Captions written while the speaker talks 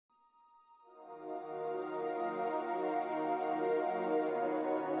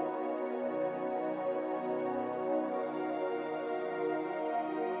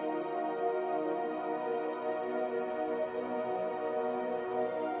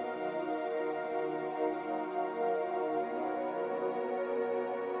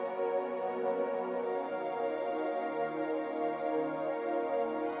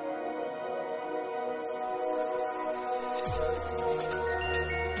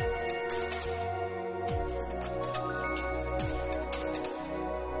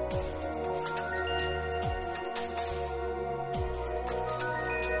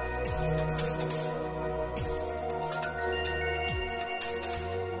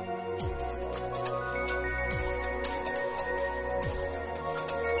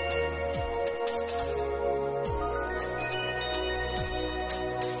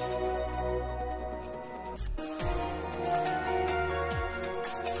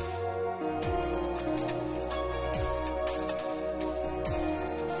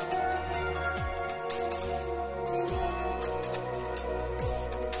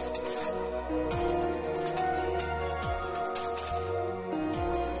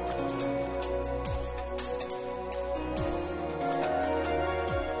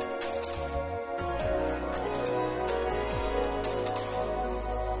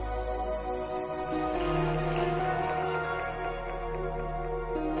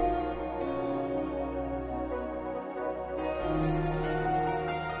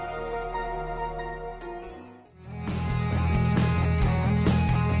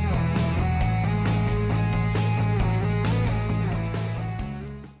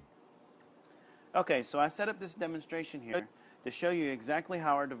Okay, so I set up this demonstration here to show you exactly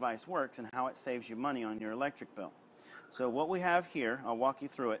how our device works and how it saves you money on your electric bill. So what we have here, I'll walk you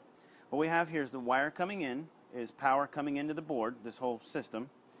through it. What we have here is the wire coming in, is power coming into the board, this whole system.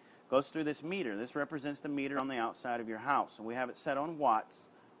 Goes through this meter. This represents the meter on the outside of your house. And we have it set on watts,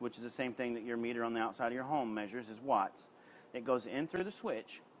 which is the same thing that your meter on the outside of your home measures, is watts. It goes in through the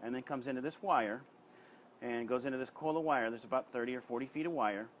switch and then comes into this wire and goes into this coil of wire. There's about 30 or 40 feet of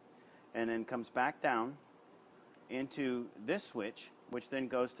wire, and then comes back down into this switch, which then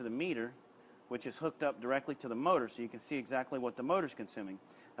goes to the meter, which is hooked up directly to the motor, so you can see exactly what the motor's consuming.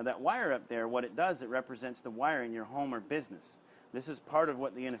 Now that wire up there, what it does, it represents the wire in your home or business. This is part of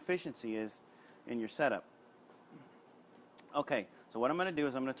what the inefficiency is in your setup. Okay, so what I'm going to do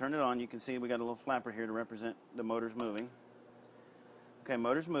is I'm going to turn it on. You can see we got a little flapper here to represent the motor's moving. Okay,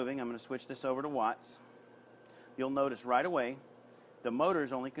 motor's moving. I'm going to switch this over to watts. You'll notice right away the motor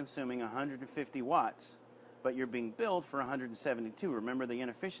is only consuming 150 watts, but you're being billed for 172. Remember the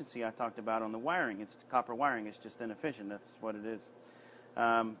inefficiency I talked about on the wiring. It's copper wiring. It's just inefficient. That's what it is.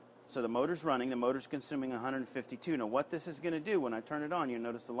 So the motor's running. The motor's consuming 152. Now what this is going to do when I turn it on, you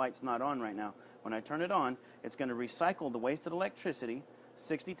notice the light's not on right now. When I turn it on, it's going to recycle the wasted electricity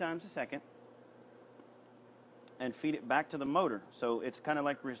 60 times a second and feed it back to the motor. So it's kind of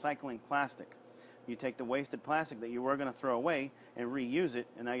like recycling plastic. You take the wasted plastic that you were going to throw away and reuse it,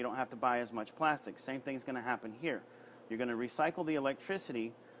 and now you don't have to buy as much plastic. Same thing's going to happen here. You're going to recycle the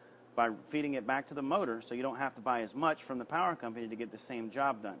electricity by feeding it back to the motor, so you don't have to buy as much from the power company to get the same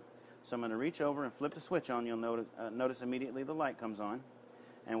job done. So I'm going to reach over and flip the switch on. You'll notice immediately the light comes on,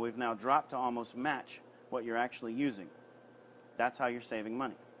 and we've now dropped to almost match what you're actually using. That's how you're saving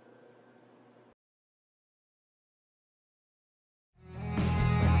money.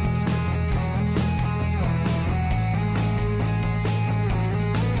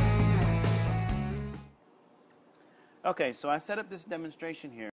 Okay, so I set up this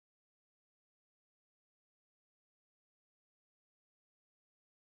demonstration here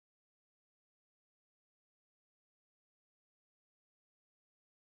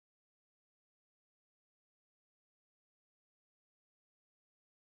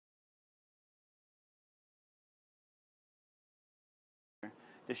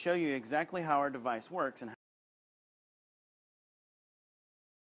to show you exactly how our device works and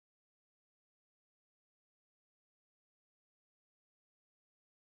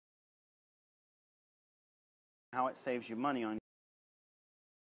how it saves you money on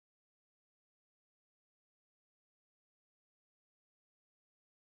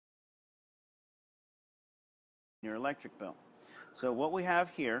your electric bill. So what we have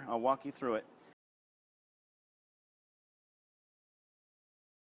here, I'll walk you through it.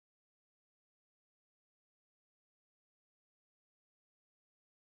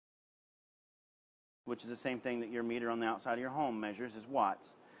 Which is the same thing that your meter on the outside of your home measures, is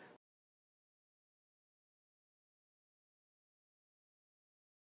watts.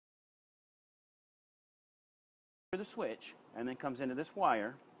 The switch and then comes into this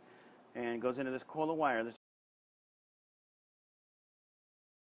wire and goes into this coil of wire. There's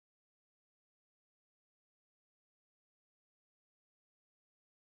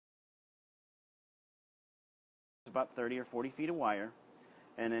about 30 or 40 feet of wire,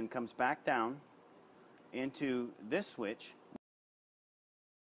 and then comes back down into this switch,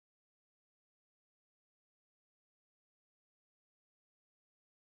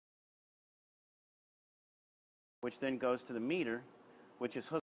 which then goes to the meter, which is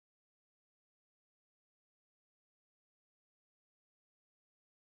hooked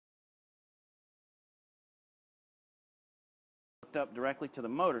up directly to the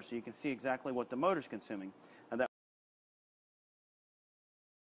motor, so you can see exactly what the motor's consuming. Now that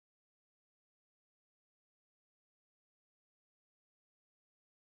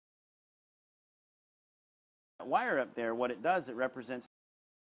wire up there, what it does, it represents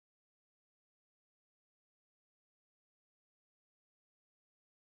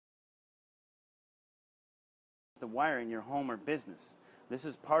the wire in your home or business. This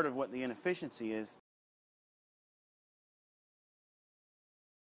is part of what the inefficiency is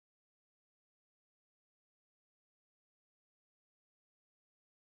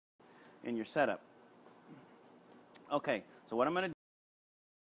in your setup. Okay, so what I'm going to do,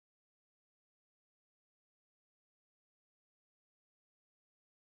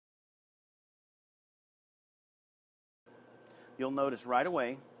 you'll notice right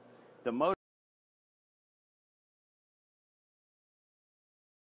away the motor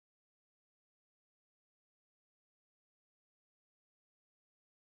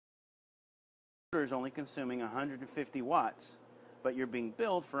is only consuming 150 watts, but you're being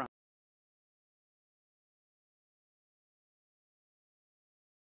billed for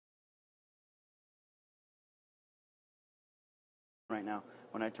right now.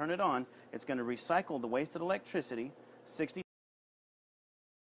 When I turn it on, it's going to recycle the wasted electricity 60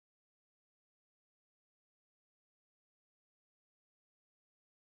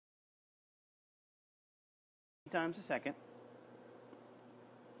 times a second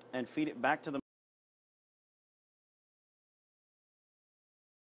and feed it back to the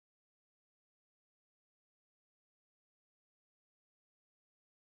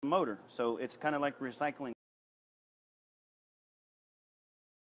motor. So it's kind of like recycling.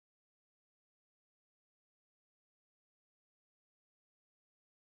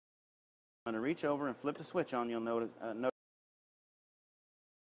 I'm going to reach over and flip the switch on. You'll notice